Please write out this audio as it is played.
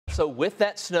So with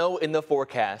that snow in the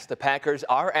forecast, the Packers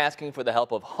are asking for the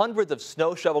help of hundreds of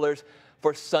snow shovelers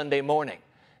for Sunday morning.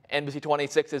 NBC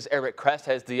 26's Eric Crest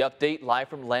has the update live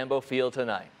from Lambeau Field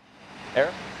tonight.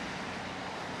 Eric?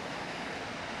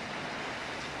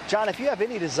 John, if you have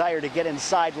any desire to get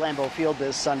inside Lambeau Field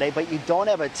this Sunday, but you don't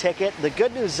have a ticket, the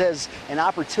good news is an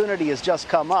opportunity has just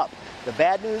come up. The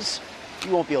bad news,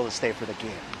 you won't be able to stay for the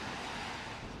game.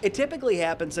 It typically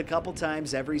happens a couple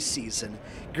times every season.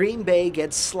 Green Bay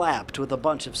gets slapped with a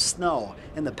bunch of snow,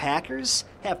 and the Packers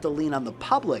have to lean on the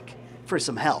public for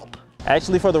some help.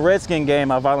 Actually, for the Redskin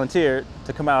game, I volunteered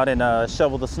to come out and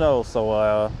shovel the snow,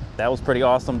 so that was pretty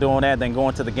awesome doing that, then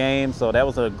going to the game, so that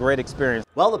was a great experience.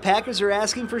 Well, the Packers are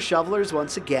asking for shovelers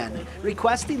once again,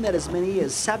 requesting that as many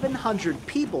as 700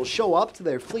 people show up to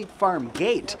their Fleet Farm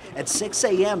gate at 6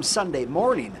 a.m. Sunday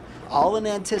morning, all in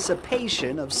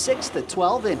anticipation of 6 to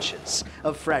 12 inches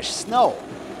of fresh snow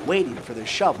waiting for their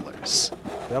shovelers.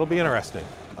 That'll be interesting.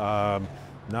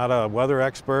 Not a weather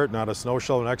expert, not a snow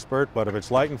shoveling expert, but if it's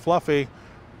light and fluffy,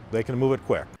 they can move it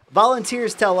quick.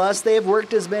 Volunteers tell us they have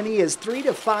worked as many as 3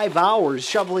 to 5 hours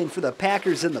shoveling for the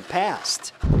Packers in the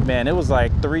past. Man, it was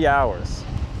like 3 hours.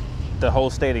 The whole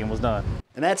stadium was done.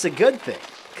 And that's a good thing,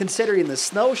 considering the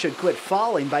snow should quit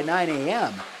falling by 9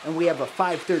 a.m. and we have a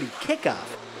 5:30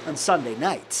 kickoff on Sunday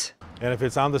night. And if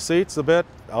it's on the seats a bit,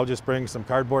 I'll just bring some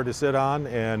cardboard to sit on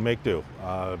and make do.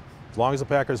 As long as the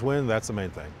Packers win, that's the main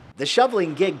thing. The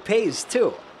shoveling gig pays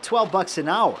too, $12 an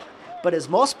hour. But as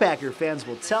most Packer fans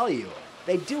will tell you,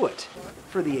 they do it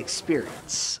for the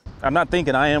experience. I'm not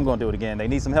thinking I am going to do it again. They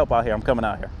need some help out here. I'm coming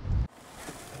out here.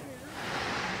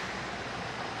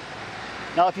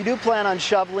 Now, if you do plan on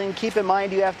shoveling, keep in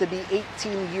mind you have to be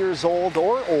 18 years old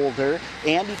or older,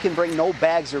 and you can bring no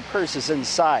bags or purses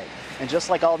inside. And just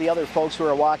like all the other folks who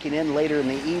are walking in later in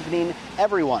the evening,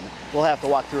 everyone will have to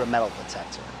walk through a metal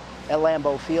detector. At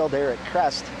Lambeau Field, Eric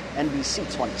Crest,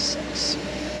 NBC 26.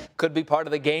 Could be part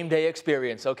of the game day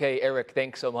experience. Okay, Eric,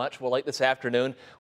 thanks so much. Well, late this afternoon,